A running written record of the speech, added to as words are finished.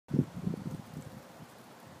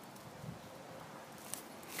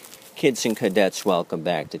Kids and cadets, welcome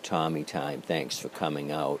back to Tommy Time. Thanks for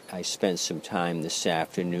coming out. I spent some time this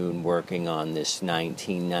afternoon working on this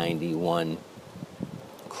 1991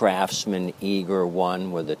 Craftsman Eager-1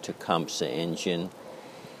 with a Tecumseh engine.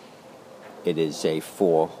 It is a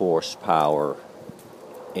 4-horsepower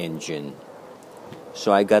engine.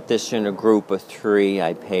 So I got this in a group of 3.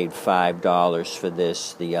 I paid $5 for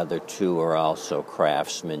this. The other 2 are also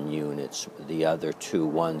Craftsman units. The other 2,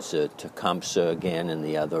 one's a Tecumseh again, and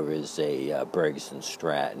the other is a Briggs &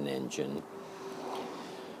 Stratton engine.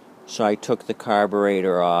 So I took the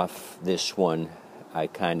carburetor off this one. I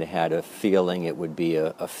kind of had a feeling it would be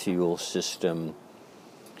a fuel system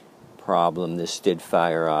problem. This did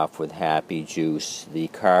fire off with happy juice. The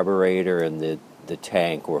carburetor and the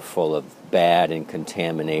tank were full of bad and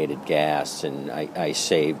contaminated gas, and I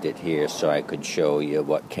saved it here so I could show you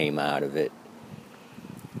what came out of it.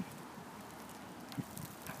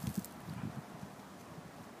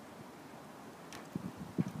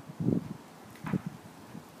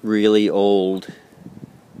 Really old,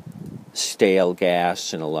 stale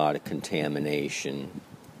gas and a lot of contamination.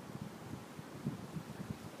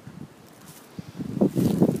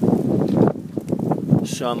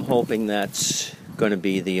 So I'm hoping that's going to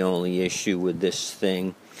be the only issue with this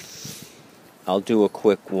thing. I'll do a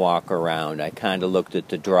quick walk around. I kind of looked at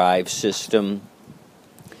the drive system.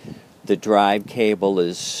 The drive cable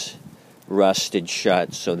is rusted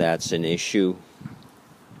shut, so that's an issue.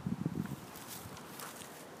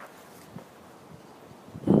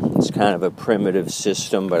 It's kind of a primitive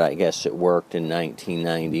system, but I guess it worked in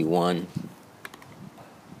 1991.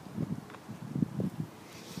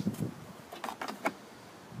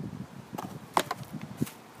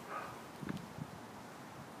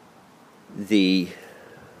 The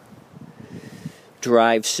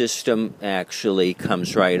drive system actually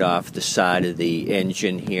comes right off the side of the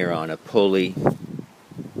engine here on a pulley.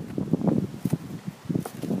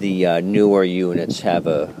 The newer units have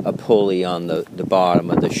a pulley on the bottom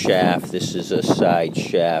of the shaft. This is a side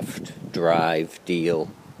shaft drive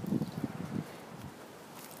deal.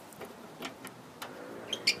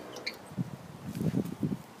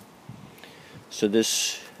 So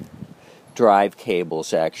this drive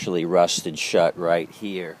cable's actually rusted shut right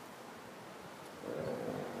here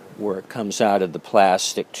where it comes out of the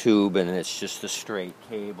plastic tube, and it's just a straight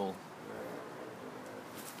cable.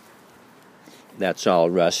 That's all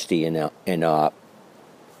rusty and up.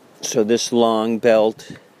 So this long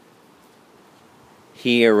belt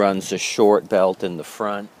here runs a short belt in the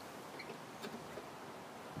front.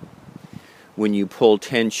 When you pull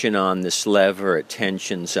tension on this lever, it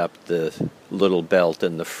tensions up the little belt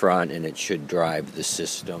in the front, and it should drive the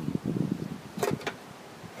system.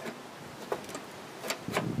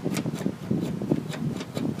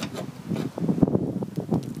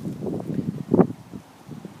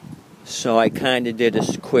 So I kind of did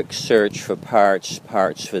a quick search for parts.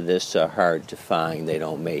 Parts for this are hard to find. They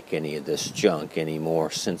don't make any of this junk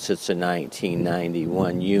anymore since it's a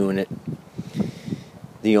 1991 unit.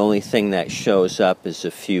 The only thing that shows up is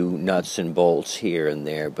a few nuts and bolts here and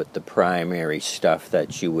there, but the primary stuff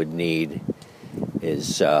that you would need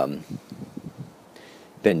is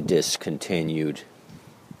been discontinued.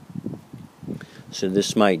 So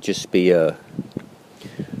this might just be a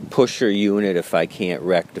pusher unit if I can't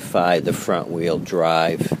rectify the front wheel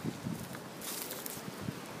drive.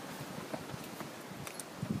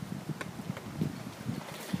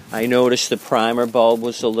 I noticed the primer bulb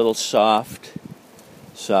was a little soft.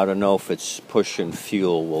 So I don't know if it's pushing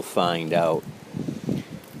fuel, we'll find out.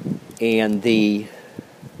 And the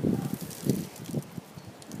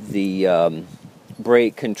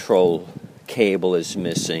brake control cable is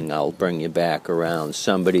missing. I'll bring you back around.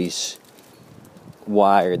 Somebody's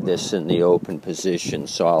wired this in the open position,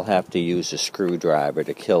 so I'll have to use a screwdriver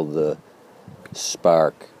to kill the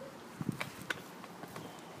spark.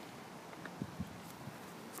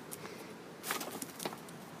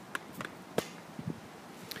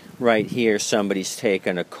 Right here, somebody's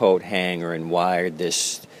taken a coat hanger and wired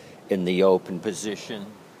this in the open position.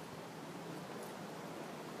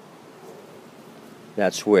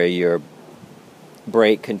 That's where your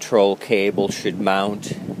brake control cable should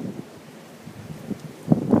mount.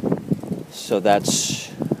 So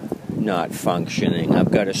that's not functioning.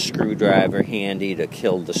 I've got a screwdriver handy to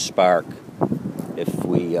kill the spark if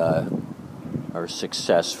we are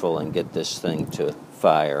successful and get this thing to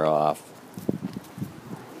fire off.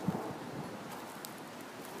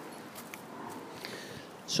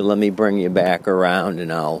 So let me bring you back around and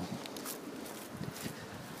I'll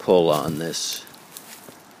pull on this.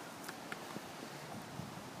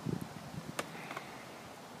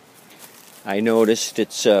 I noticed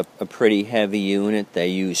it's a pretty heavy unit. They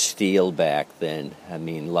used steel back then. I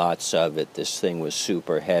mean, lots of it. This thing was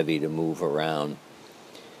super heavy to move around.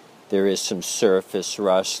 There is some surface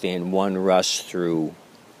rust and one rust-through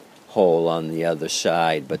hole on the other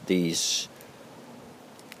side, but these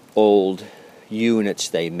old units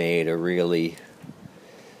they made are really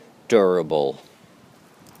durable.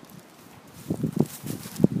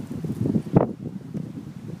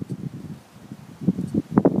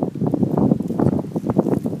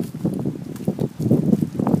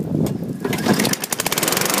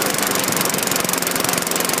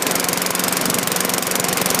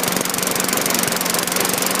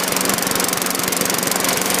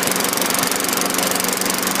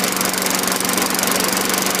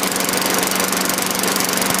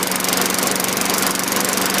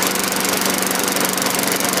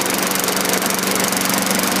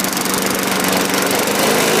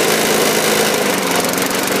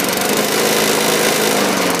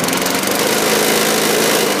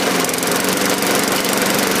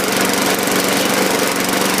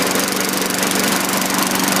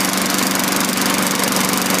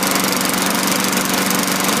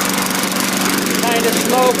 Kind of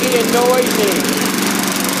smoky and noisy.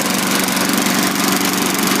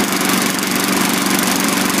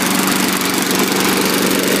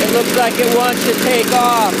 It looks like it wants to take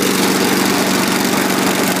off.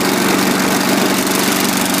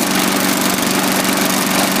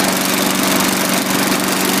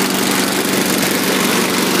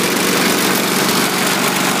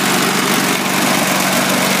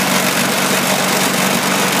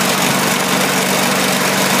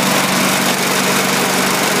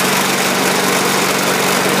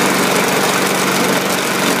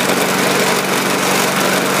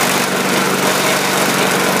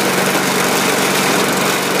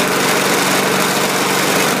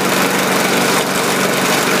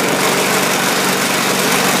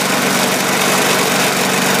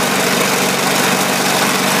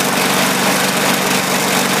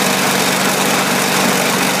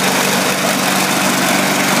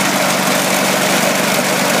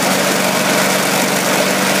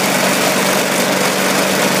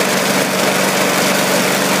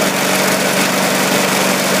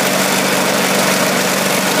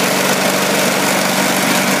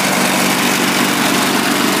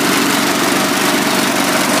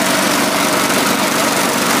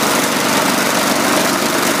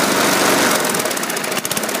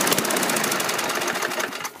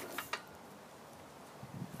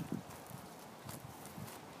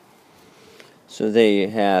 So there you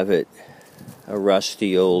have it, a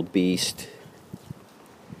rusty old beast.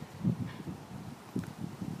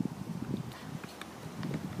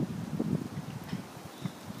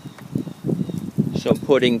 So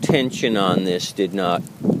putting tension on this did not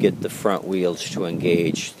get the front wheels to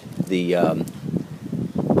engage. The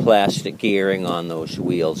plastic gearing on those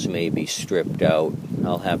wheels may be stripped out.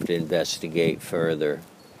 I'll have to investigate further.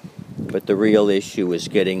 But the real issue is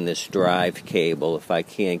getting this drive cable. If I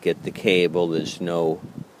can't get the cable, there's no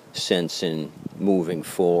sense in moving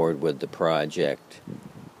forward with the project.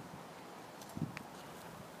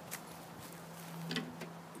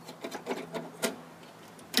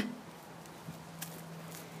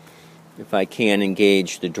 If I can't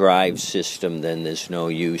engage the drive system, then there's no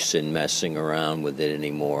use in messing around with it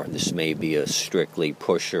anymore. This may be a strictly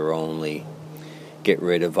pusher only. Get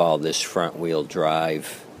rid of all this front wheel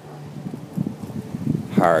drive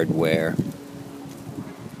hardware.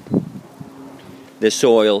 This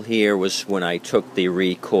oil here was when I took the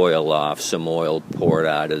recoil off. Some oil poured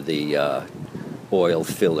out of the oil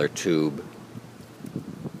filler tube.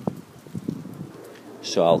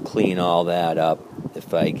 So I'll clean all that up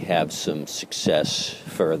if I have some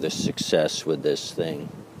further success with this thing.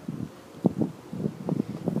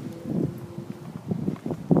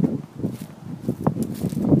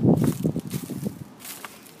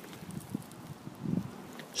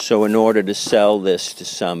 So in order to sell this to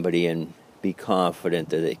somebody and be confident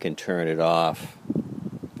that they can turn it off,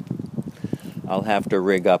 I'll have to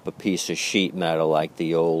rig up a piece of sheet metal like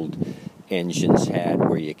the old engines had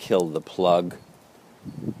where you kill the plug.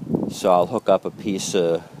 So I'll hook up a piece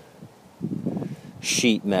of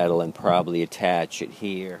sheet metal and probably attach it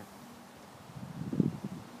here.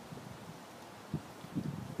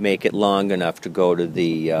 Make it long enough to go to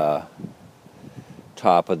the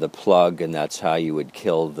top of the plug, and that's how you would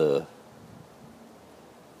kill the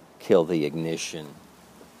ignition.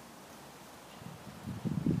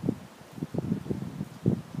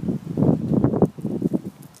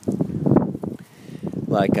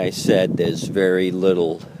 Like I said, there's very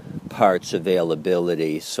little parts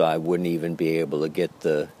availability, so I wouldn't even be able to get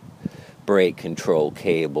the brake control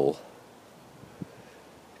cable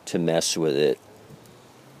to mess with it.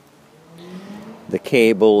 The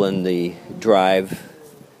cable and the drive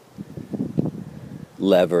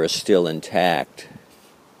lever is still intact.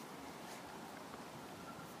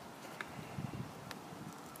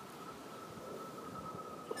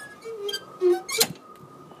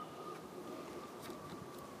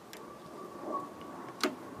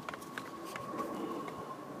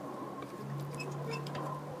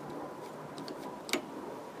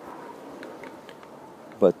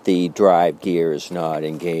 But the drive gear is not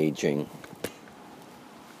engaging.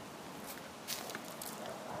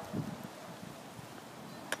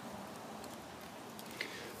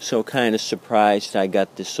 So kind of surprised I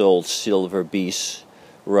got this old Silver Beast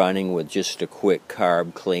running with just a quick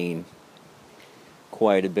carb clean.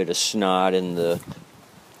 Quite a bit of snot in the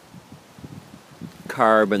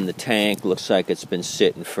carb in the tank. Looks like it's been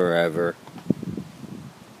sitting forever.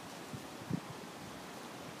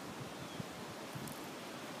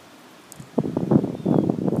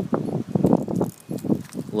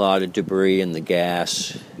 A lot of debris in the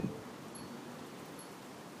gas.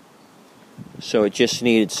 So it just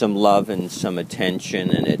needed some love and some attention,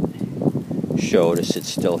 and it showed us it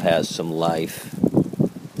still has some life.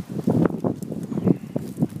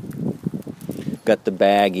 Got the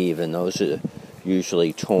bag even. Those are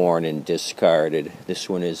usually torn and discarded. This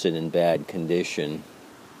one isn't in bad condition.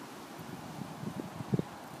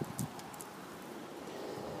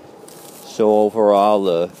 So overall,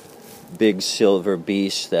 the big Silver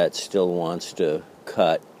Beast that still wants to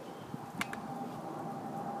cut.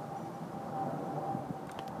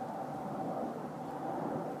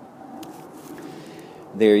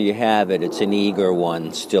 There you have it. It's an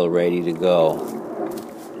Eager-1, still ready to go.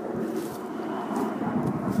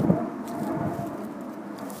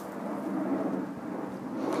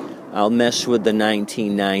 I'll mess with the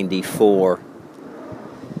 1994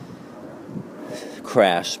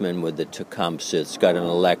 Craftsman with the Tecumseh. It's got an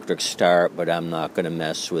electric start, but I'm not going to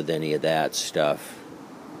mess with any of that stuff.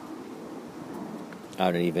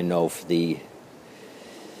 I don't even know if the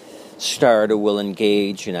starter will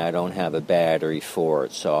engage, and I don't have a battery for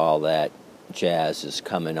it, so all that jazz is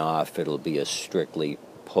coming off. It'll be a strictly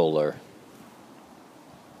puller.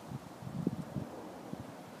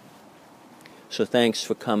 So thanks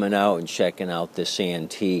for coming out and checking out this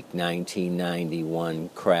antique 1991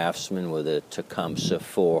 Craftsman with a Tecumseh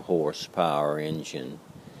 4 horsepower engine,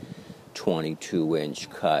 22-inch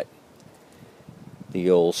cut. The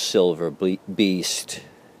old Silver Beast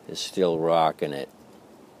is still rocking it.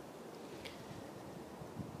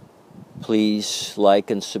 Please like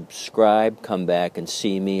and subscribe. Come back and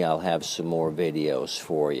see me. I'll have some more videos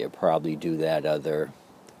for you. Probably do that other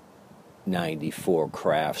 94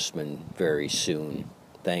 Craftsman very soon.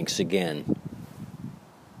 Thanks again.